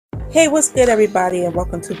Hey, what's good, everybody, and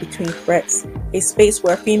welcome to Between Frets, a space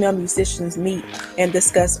where female musicians meet and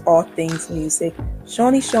discuss all things music.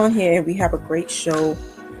 Shawnee Sean here, and we have a great show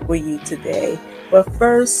for you today. But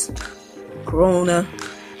first, Corona,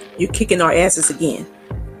 you're kicking our asses again.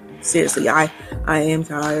 Seriously, I am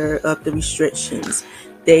tired of the restrictions.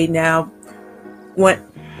 They now went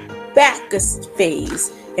back a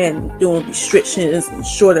phase and doing restrictions and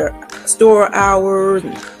shorter store hours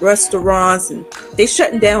and restaurants, and they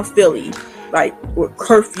shutting down Philly, like with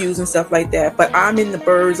curfews and stuff like that. But I'm in the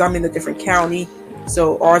Burbs, I'm in a different county,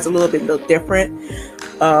 so ours a little different.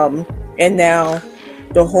 And now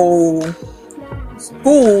the whole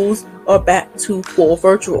schools are back to full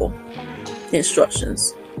virtual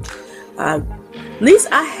instructions. At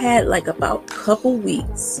least I had like about a couple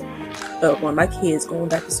weeks of when my kids going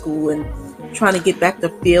back to school and trying to get back to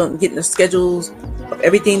field and getting the schedules of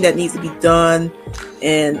everything that needs to be done.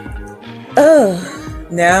 And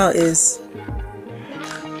now is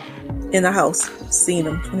in the house seeing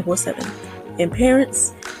them 24/7. And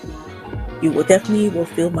parents, you will definitely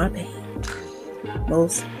feel my pain.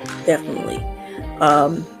 Most definitely.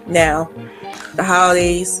 Now the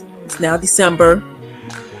holidays, it's now December.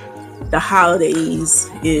 The holidays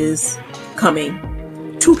is coming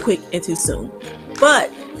too quick and too soon.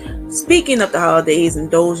 But speaking of the holidays,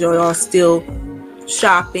 and those y'all still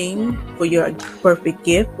shopping for your perfect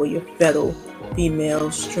gift for your fellow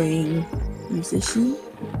female string musician,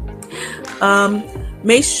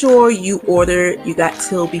 make sure you got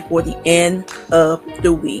till before the end of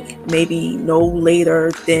the week, maybe no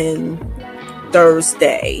later than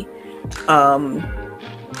Thursday,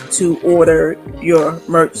 to order your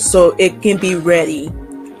merch so it can be ready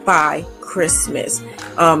by Christmas.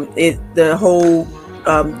 The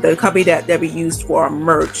company that we used for our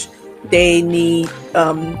merch, they need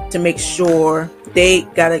to make sure they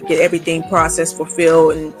gotta get everything processed,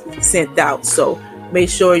 fulfilled, and sent out. So make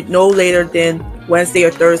sure no later than Wednesday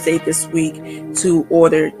or Thursday this week to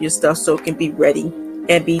order your stuff so it can be ready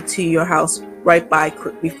and be to your house right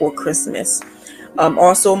before Christmas.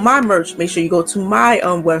 Also, my merch, make sure you go to my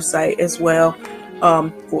website as well.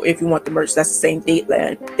 For if you want the merch, that's the same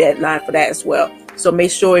deadline for that as well. So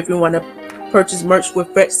make sure if you want to purchase merch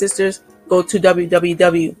with Fret Sisters, go to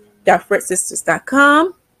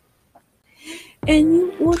www.fretsisters.com, and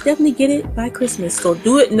you will definitely get it by Christmas. So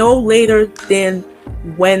do it no later than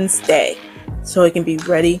Wednesday so it can be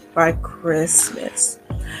ready by Christmas.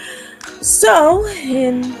 So,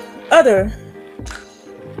 in other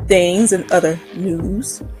things and other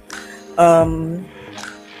news, trying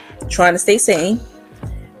to stay sane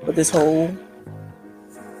with this whole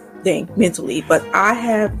thing mentally, but I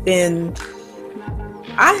had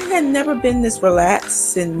never been this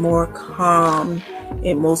relaxed and more calm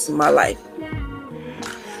in most of my life.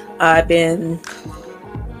 I've been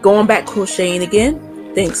going back crocheting again,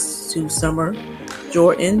 thanks to Summer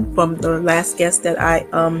Jordan from the last guest that I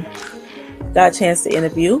got a chance to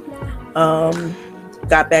interview.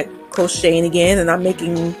 Got back crocheting again, and I'm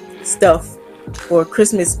making stuff for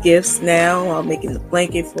Christmas gifts now. I'm making the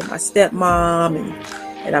blanket for my stepmom,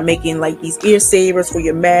 and I'm making like these ear savers for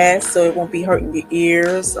your mask so it won't be hurting your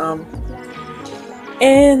ears. I've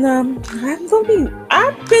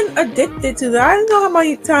been addicted to that. I don't know how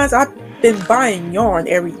many times I've been buying yarn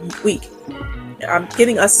every week. I'm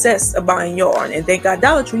getting obsessed about buying yarn, and thank God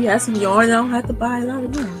Dollar Tree has some yarn. I don't have to buy a lot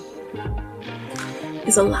of yarn.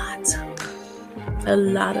 It's a lot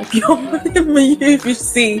of yarn. If you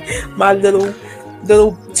see my little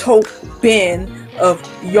tote bin of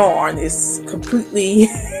yarn, is completely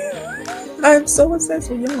I'm so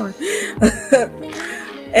obsessed with yarn.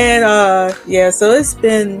 And so it's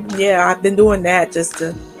been, I've been doing that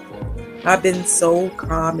I've been so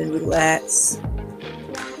calm and relaxed,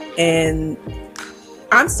 and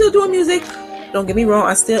I'm still doing music. Don't get me wrong,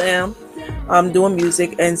 I still am. I'm doing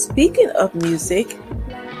music. And speaking of music,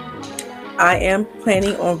 I am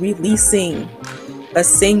planning on releasing a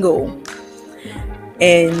single.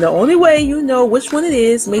 And the only way you know which one it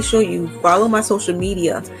is, make sure you follow my social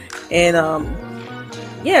media. And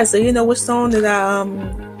so you know which new song that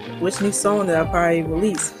I'll probably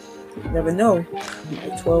release. You never know.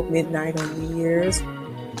 Like 12 midnight on New Year's.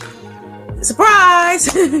 Surprise!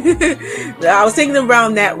 I was thinking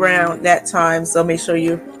around that time, so make sure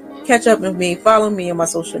you catch up with me, follow me on my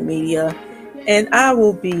social media, and I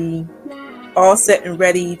will be all set and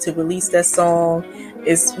ready to release that song.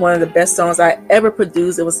 It's one of the best songs I ever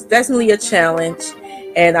produced. It was definitely a challenge,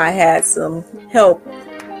 and I had some help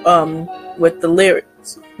with the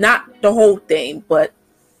lyrics. Not the whole thing, but a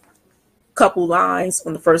couple lines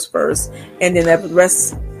on the first verse, and then the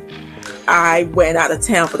rest I went out of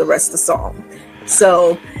town for the rest of the song.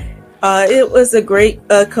 So It was a great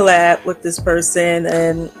collab with this person,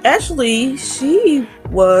 and actually, she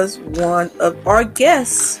was one of our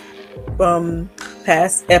guests from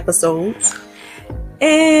past episodes.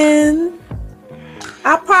 And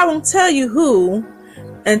I probably won't tell you who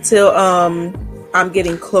until I'm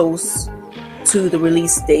getting close to the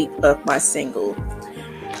release date of my single.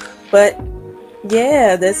 But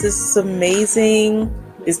yeah, this is amazing.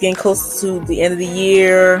 It's getting close to the end of the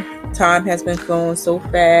year. Time has been flowing so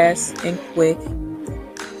fast and quick.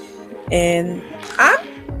 And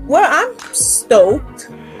I'm stoked.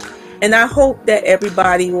 And I hope that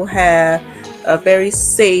everybody will have a very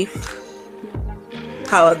safe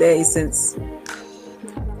holiday, since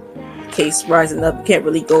case rising up, you can't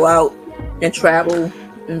really go out and travel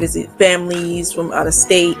and visit families from out of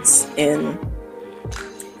states. And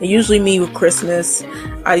usually me with Christmas,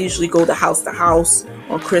 I usually go to house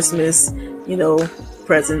on Christmas,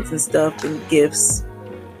 presents and stuff and gifts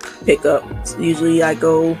pick up. So usually I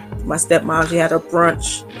go, my stepmom, she had a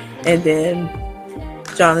brunch, and then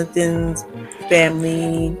Jonathan's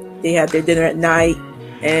family, they had their dinner at night,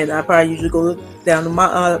 and I probably usually go down to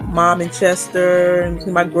my mom in Chester and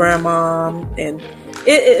to my grandma, and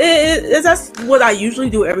that's what I usually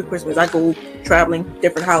do every Christmas. I go traveling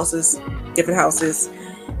different houses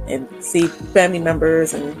and see family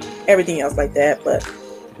members and everything else like that. But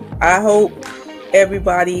I hope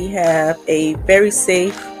everybody have a very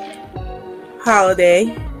safe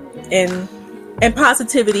holiday and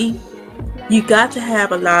positivity. You got to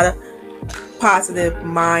have a lot of positive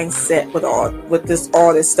mindset with all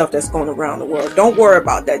this stuff that's going around the world. Don't worry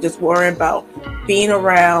about that. Just worry about being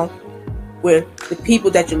around with the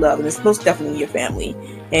people that you love, and it's most definitely your family.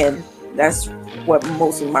 And that's what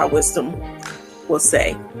most of my wisdom will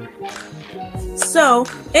say. So,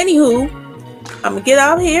 anywho, I'm gonna get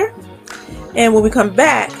out of here, and when we come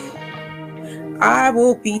back, I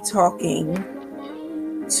will be talking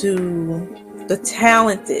to the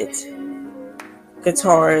talented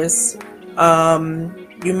guitarist.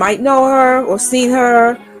 You might know her or seen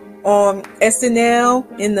her on SNL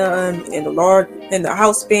in the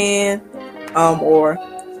house band, or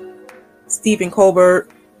Stephen Colbert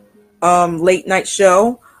late night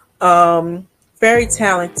show. Very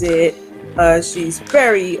talented. She's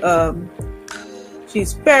very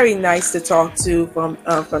nice to talk to from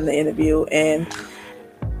the interview, and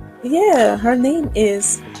yeah, her name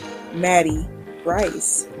is Maddie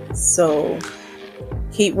Rice. So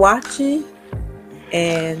keep watching,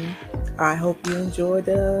 and I hope you enjoy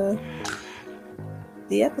the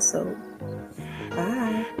episode.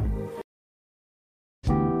 Bye.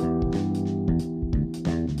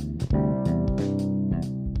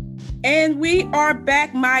 And we are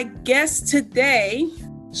back. My guest today,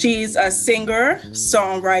 she's a singer,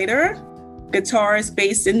 songwriter, guitarist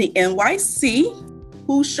based in the NYC,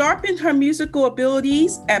 who sharpened her musical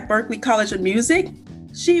abilities at Berklee College of Music.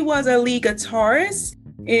 She was a lead guitarist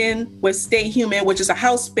with Stay Human, which is a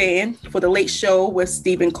house band for The Late Show with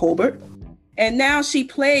Stephen Colbert. And now she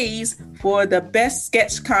plays for the best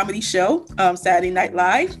sketch comedy show, Saturday Night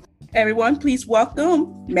Live. Everyone, please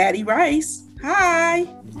welcome Maddie Rice. Hi.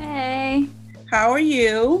 Hey. How are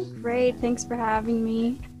you? Great. Thanks for having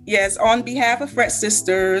me. Yes, on behalf of Fret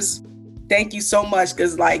Sisters, thank you so much,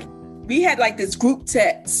 because we had this group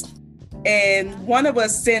text, and one of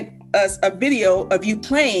us sent us a video of you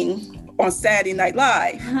playing on Saturday Night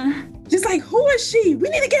Live. Just who is she? We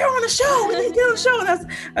need to get her on the show. And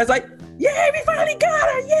I was like, yay, we finally got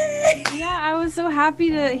her, yay! Yeah, I was so happy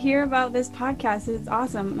to hear about this podcast. It's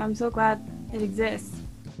awesome. I'm so glad it exists.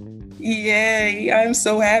 Yay, I'm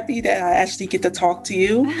so happy that I actually get to talk to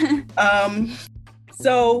you.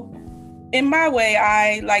 So in my way,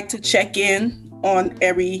 I like to check in on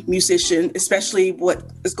every musician, especially what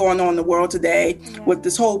is going on in the world today with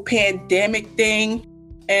this whole pandemic thing.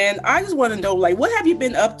 And I just want to know, what have you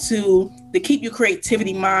been up to keep your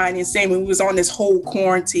creativity mind and saying when we was on this whole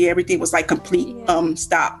quarantine, everything was complete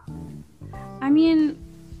stop? I mean,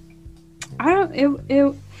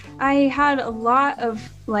 I had a lot of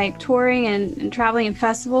touring and traveling and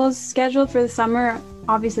festivals scheduled for the summer.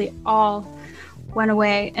 Obviously all went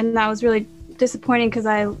away, and that was really disappointing because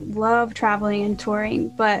I love traveling and touring,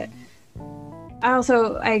 but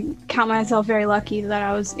I count myself very lucky that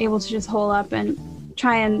I was able to just hole up and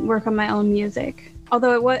try and work on my own music.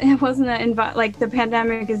 Although it wasn't the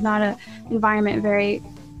pandemic is not an environment very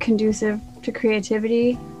conducive to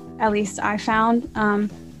creativity, at least I found.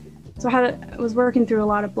 So I was working through a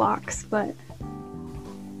lot of blocks, but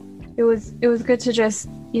it was good to just,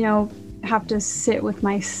 have to sit with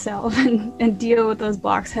myself and deal with those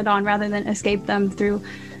blocks head on rather than escape them through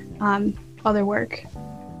other work.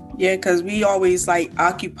 Yeah, because we always like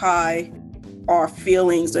occupy our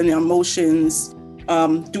feelings and emotions,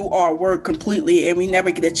 do our work completely, and we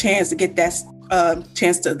never get a chance to get that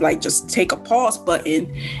chance to like just take a pause button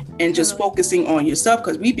and just focusing on yourself,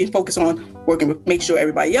 because we've been focused on working with make sure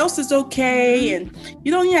everybody else is okay, and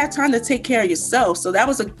you don't even have time to take care of yourself. So that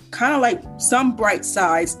was a kind of like some bright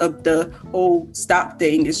sides of the whole stop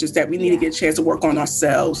thing. It's just that we need to get a chance to work on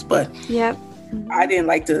ourselves. But I didn't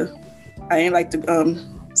like to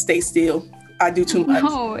stay still. I do too much.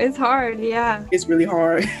 No, it's hard. Yeah. It's really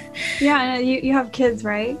hard. Yeah. You have kids,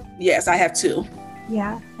 right? Yes, I have 2.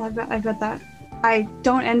 Yeah. I bet that. I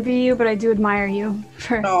don't envy you, but I do admire you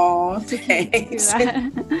for thanks.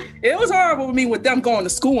 It was horrible for me with them going to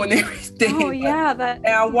school and everything. Oh, yeah.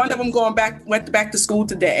 And one of them went back to school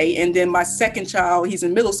today. And then my second child, he's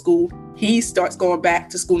in middle school. He starts going back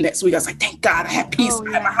to school next week. I was like, thank God I have peace.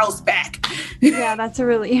 I have my house back. Yeah, that's a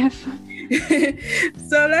relief.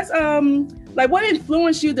 So that's like, what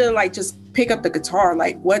influenced you to like just pick up the guitar?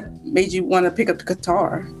 Like, what made you want to pick up the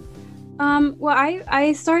guitar? Well,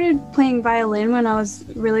 I started playing violin when I was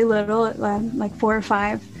really little, like 4 or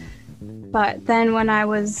 5. But then when I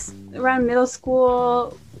was around middle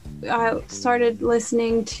school, I started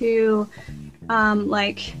listening to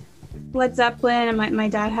like Led Zeppelin, and my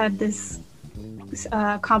dad had this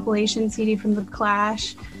compilation CD from The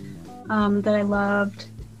Clash that I loved.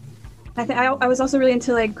 I was also really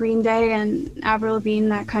into like Green Day and Avril Lavigne,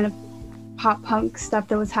 that kind of pop punk stuff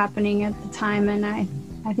that was happening at the time, and I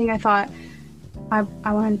think I thought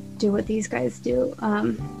I want to do what these guys do.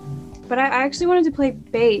 But I actually wanted to play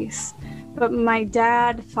bass, but my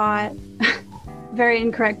dad thought very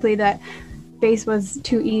incorrectly that bass was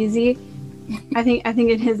too easy. I think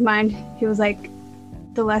in his mind he was like,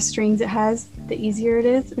 the less strings it has, the easier it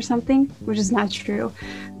is, or something, which is not true.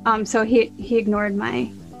 So he ignored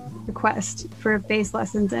my request for bass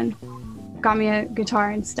lessons and got me a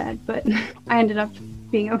guitar instead. But I ended up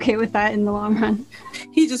being okay with that in the long run.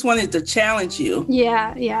 He just wanted to challenge you.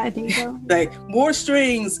 Yeah, I think so. Like, more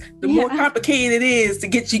strings, the more complicated it is to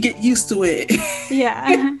get used to it.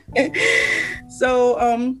 Yeah. So,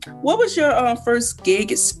 what was your first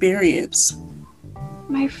gig experience?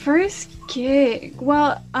 My first gig?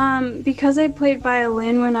 Well, because I played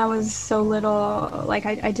violin when I was so little, like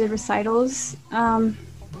I did recitals,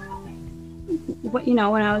 when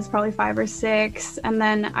I was probably 5 or 6, and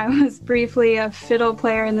then I was briefly a fiddle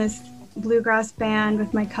player in this bluegrass band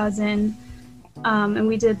with my cousin, and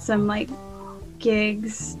we did some like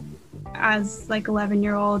gigs as like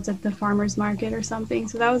 11-year-olds at the farmer's market or something.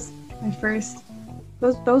 So that was my first.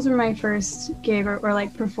 Those were my first gig or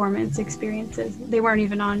like performance experiences. They weren't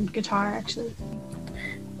even on guitar, actually.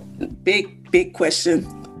 Big question.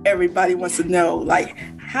 Everybody wants to know, like,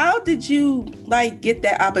 how did you like get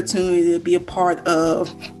that opportunity to be a part of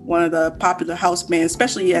one of the popular house bands,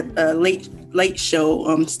 especially at a late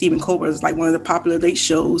show? Stephen Colbert is like one of the popular late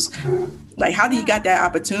shows. Like, how did you got that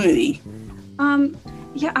opportunity?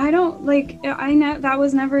 Yeah, I don't I know that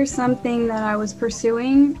was never something that I was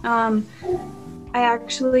pursuing. I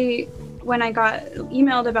actually, when I got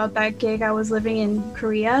emailed about that gig, I was living in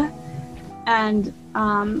Korea, and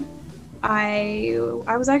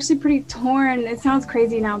I was actually pretty torn. It sounds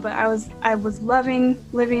crazy now, but I was loving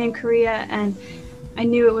living in Korea, and I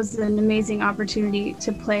knew it was an amazing opportunity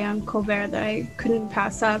to play on Colbert that I couldn't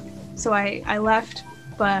pass up. So I left,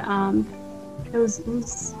 but it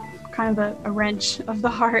was kind of a wrench of the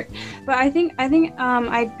heart. But I think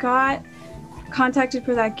I got contacted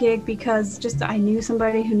for that gig because just I knew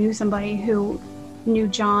somebody who knew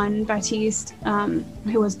John Baptiste,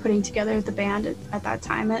 who was putting together the band at that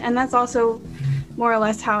time. And that's also more or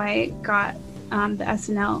less how I got the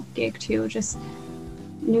SNL gig too. Just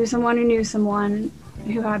knew someone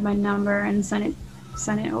who had my number and sent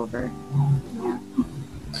it over. Yeah.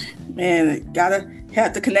 Man,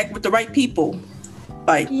 have to connect with the right people.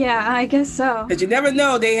 Like, yeah, I guess so. Because you never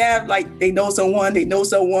know, they know someone, and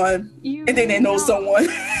then they know someone.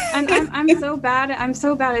 And I'm so bad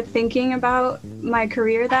at thinking about my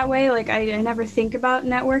career that way. Like, I never think about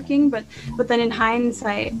networking, but then in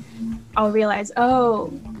hindsight, I'll realize,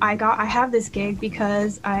 I have this gig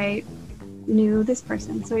because I knew this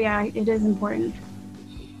person. So yeah, it is important.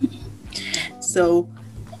 So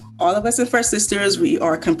all of us in Fresh Sisters, we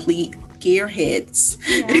are complete gearheads.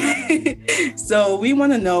 Yeah. So we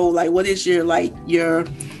want to know, like, what is your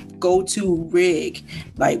go-to rig?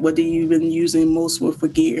 Like, what have you been using most for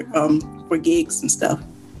gear, for gigs and stuff?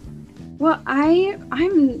 Well,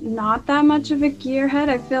 I'm not that much of a gearhead.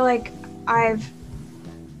 I feel like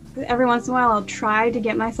every once in a while I'll try to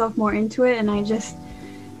get myself more into it, and I just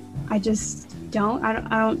don't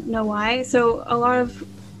know why. So a lot of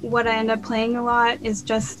what I end up playing a lot is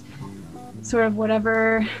just sort of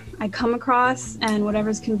whatever I come across and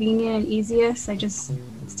whatever's convenient and easiest. I just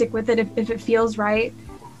stick with it. If it feels right,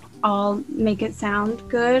 I'll make it sound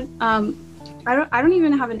good. I don't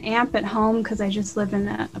even have an amp at home because I just live in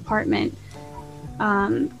an apartment.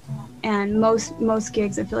 And most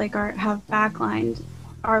gigs I feel like are backlined,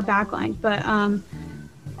 but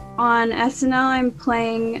on SNL I'm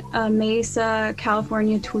playing a Mesa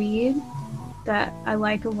California Tweed that I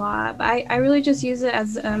like a lot. But I really just use it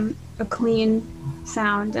as a clean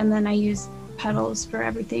sound, and then I use pedals for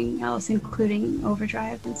everything else, including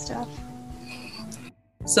overdrive and stuff.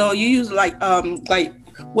 So you use like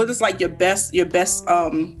what is like your best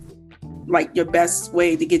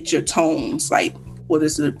way to get your tones? Like, what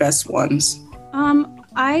is the best ones?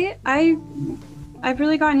 I've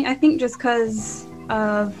really gotten, I think just because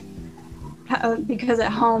at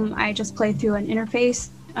home I just play through an interface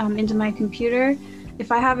into my computer.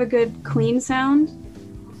 If I have a good clean sound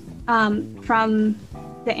from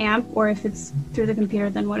the amp, or if it's through the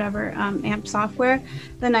computer, then whatever amp software,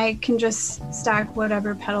 then I can just stack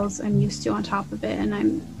whatever pedals I'm used to on top of it, and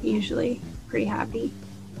I'm usually pretty happy.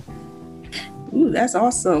 Ooh, that's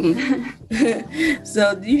awesome.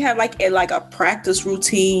 So do you have like a practice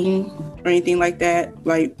routine or anything like that?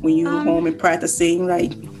 Like when you home and practicing,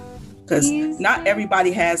 like, because not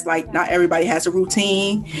everybody has a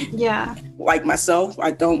routine. Yeah. Like myself,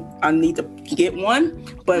 I need to get one,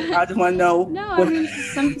 but I just want to know. No, I mean,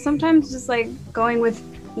 sometimes just like going with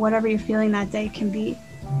whatever you're feeling that day can be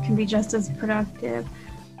just as productive.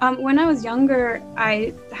 When I was younger,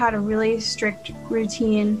 I had a really strict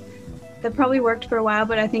routine that probably worked for a while,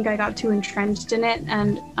 but I think I got too entrenched in it,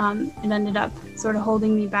 and it ended up sort of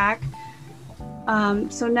holding me back.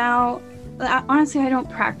 So now, honestly, I don't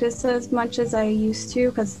practice as much as I used to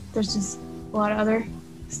because there's just a lot of other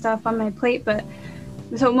stuff on my plate. But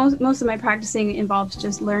so most of my practicing involves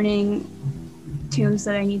just learning tunes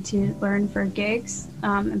that I need to learn for gigs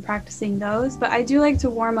and practicing those. But I do like to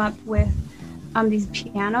warm up with these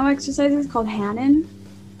piano exercises called Hanon.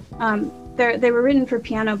 They were written for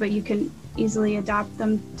piano, but you can easily adapt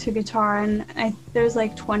them to guitar, and there's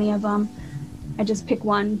like 20 of them. I just pick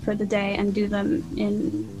one for the day and do them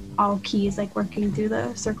in all keys, like working through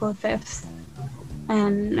the circle of fifths.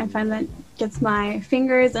 And I find that gets my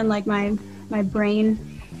fingers and like my brain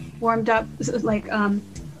warmed up, like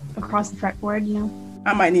across the fretboard, you know.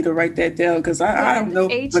 I might need to write that down because I don't know.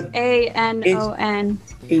 Hanon.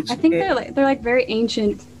 I think they're like very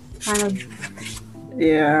ancient kind of.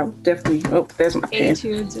 Yeah, definitely. Oh, there's my pen.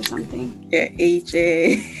 Etudes or something. Yeah,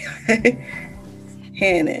 H.A.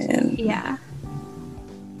 Hanon. Yeah.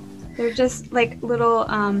 They're just like little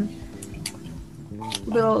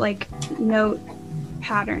like note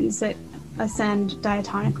patterns that ascend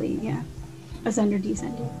diatonically. Yeah, ascend or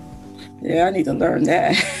descending. Yeah, I need to learn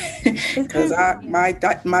that because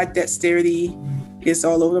my dexterity is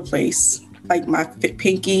all over the place. Like my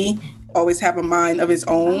pinky always have a mind of its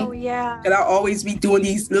own. Oh yeah. And I'll always be doing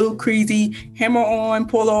these little crazy hammer on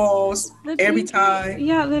pull-offs every time.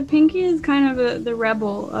 Yeah, the pinky is kind of the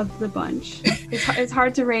rebel of the bunch. It's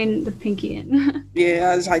hard to rein the pinky in.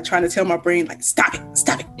 Yeah, I was like trying to tell my brain like stop it.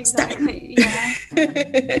 Exactly. Yeah.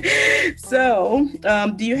 So,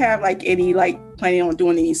 do you have like any planning on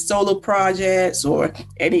doing any solo projects or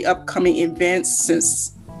any upcoming events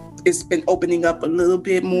since it's been opening up a little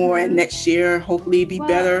bit more, and next year hopefully be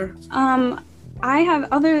better? I have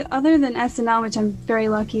other than SNL, which I'm very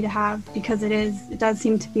lucky to have because it does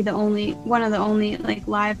seem to be one of the only like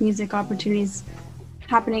live music opportunities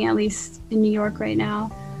happening, at least in New York right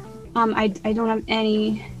now. I don't have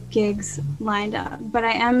any gigs lined up, but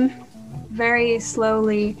I am very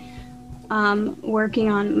slowly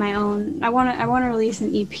working on my own. I want to release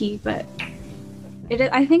an EP, but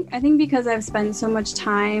I think because I've spent so much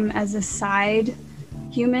time as a side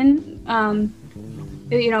human,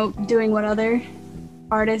 doing what other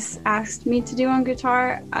artists asked me to do on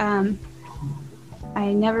guitar, I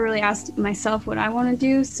never really asked myself what I want to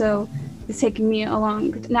do. So it's taking me a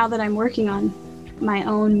long, now that I'm working on my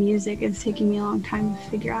own music, it's taking me a long time to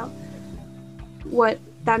figure out what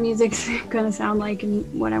that music's gonna sound like and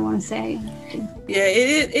what I want to say. Yeah,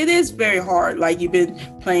 it is very hard. Like you've been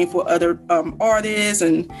playing for other artists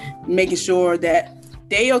and making sure that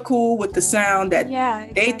they are cool with the sound that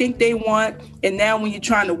they think they want. And now when you're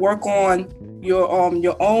trying to work on your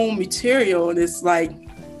own material, and it's like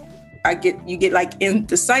you get like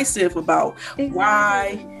indecisive about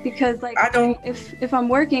why. Because like if I'm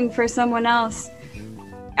working for someone else,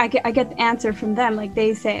 I get the answer from them. Like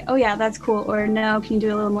they say, oh yeah, that's cool, or no, can you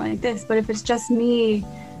do a little more like this? But if it's just me,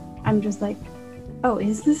 I'm just like, oh,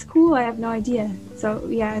 is this cool? I have no idea. So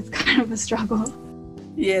yeah, it's kind of a struggle.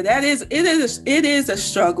 Yeah, it is a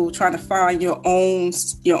struggle trying to find your own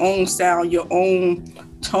sound, your own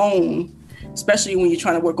tone, especially when you're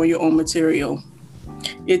trying to work on your own material.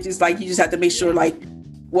 It's just like you just have to make sure like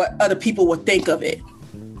what other people will think of it.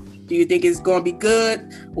 Do you think it's going to be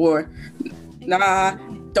good, or nah?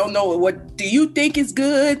 Don't know what do you think is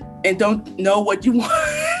good and don't know what you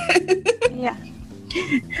want. Yeah.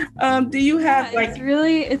 Do you have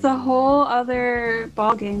it's a whole other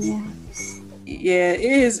ballgame. Yeah. Yeah,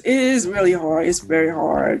 it is really hard. It's very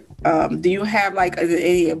hard. Do you have like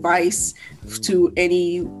any advice to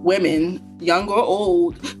any women, young or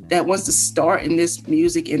old, that wants to start in this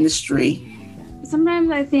music industry?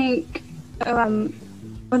 Sometimes I think,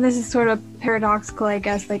 well, this is sort of paradoxical, I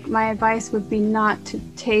guess. Like my advice would be not to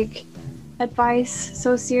take advice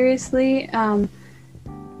so seriously,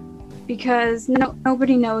 because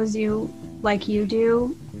nobody knows you like you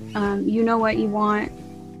do. You know what you want.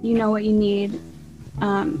 You know what you need.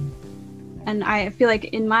 And I feel like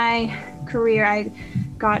in my career, I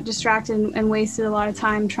got distracted and wasted a lot of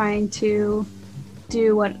time trying to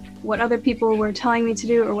do what other people were telling me to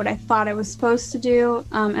do or what I thought I was supposed to do.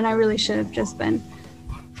 And I really should have just been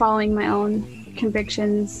following my own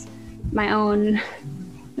convictions, my own,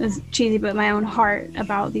 it's cheesy, but my own heart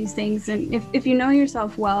about these things. And if you know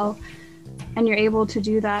yourself well and you're able to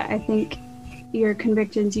do that, I think your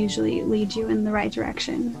convictions usually lead you in the right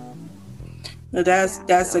direction. That's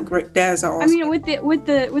awesome. I mean, with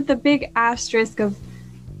the big asterisk of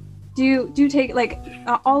do take like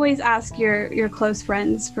always ask your close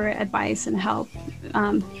friends for advice and help.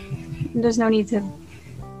 There's no need to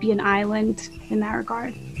be an island in that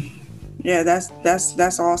regard. Yeah,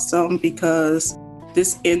 that's awesome, because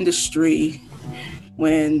this industry,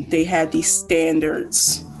 when they have these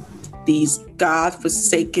standards, these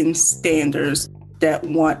God-forsaken standards that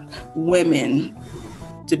want women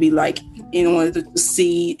to be like in order to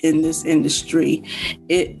succeed in this industry,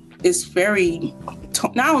 it is very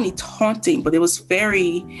not only taunting, but it was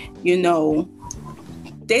very, they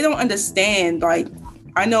don't understand. Like,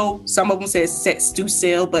 I know some of them say sets do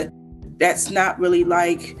sell, but that's not really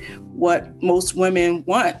like what most women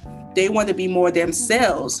want. They want to be more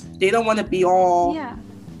themselves. They don't want to be all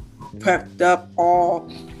prepped up, all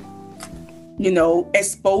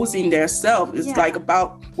exposing themselves. It's like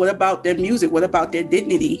what about their music? What about their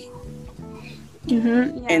dignity?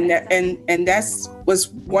 Mm-hmm. Yeah, and that's was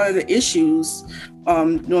one of the issues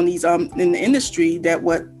on these in the industry, that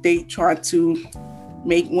what they try to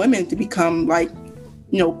make women to become like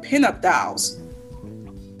pinup dolls.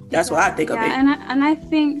 That's what I think of it. And I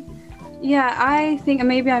think and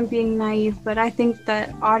maybe I'm being naive, but I think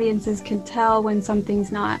that audiences can tell when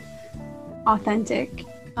something's not authentic.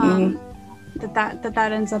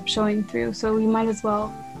 That ends up showing through. So you might as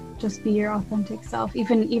well just be your authentic self,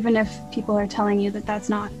 even if people are telling you that that's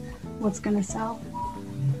not what's going to sell.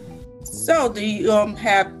 So do you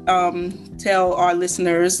have tell our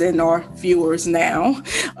listeners and our viewers now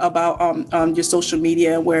about your social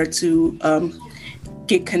media, where to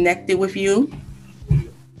get connected with you?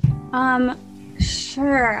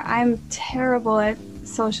 Sure. I'm terrible at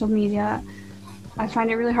social media. I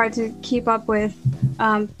find it really hard to keep up with,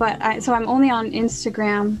 so I'm only on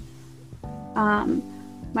Instagram.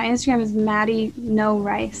 My Instagram is Maddie No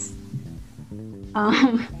Rice.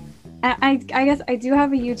 I guess I do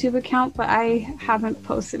have a YouTube account, but I haven't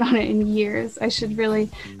posted on it in years. I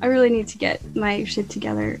really need to get my shit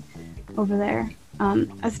together over there,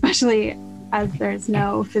 especially as there's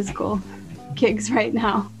no physical gigs right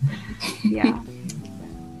now. Yeah.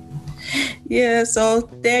 Yeah, so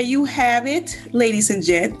there you have it, ladies and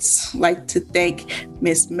gents. I'd like to thank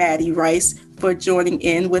Miss Maddie Rice for joining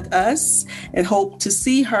in with us, and hope to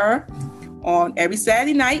see her on every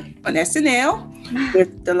Saturday night on SNL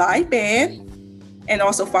with the live band. And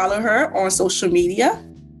also follow her on social media,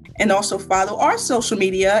 and also follow our social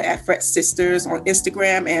media at Fret Sisters on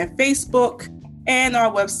Instagram and Facebook, and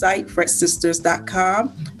our website,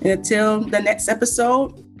 fretsisters.com. And until the next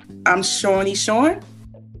episode, I'm Shawnee Shawn,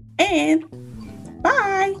 and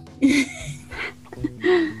bye.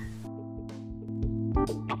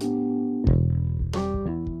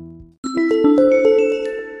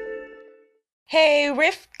 Hey,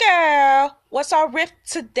 riff girl, what's our riff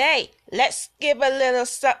today? Let's give a little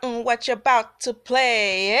something what you're about to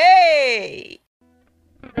play. Hey!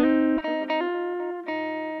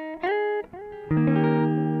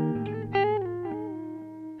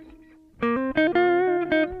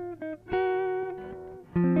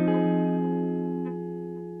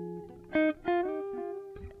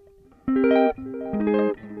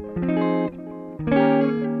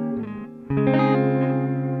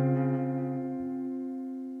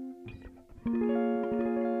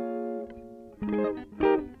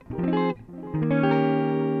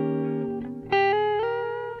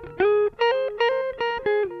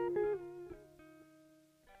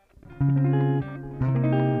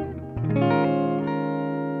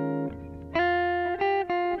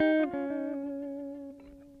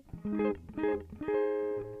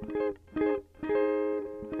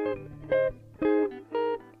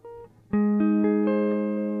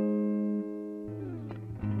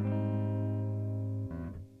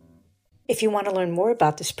 If you want to learn more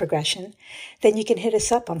about this progression, then you can hit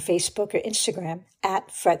us up on Facebook or Instagram at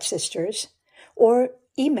Fret Sisters, or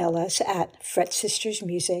email us at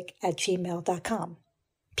fretsistersmusic@gmail.com.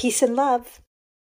 Peace and love.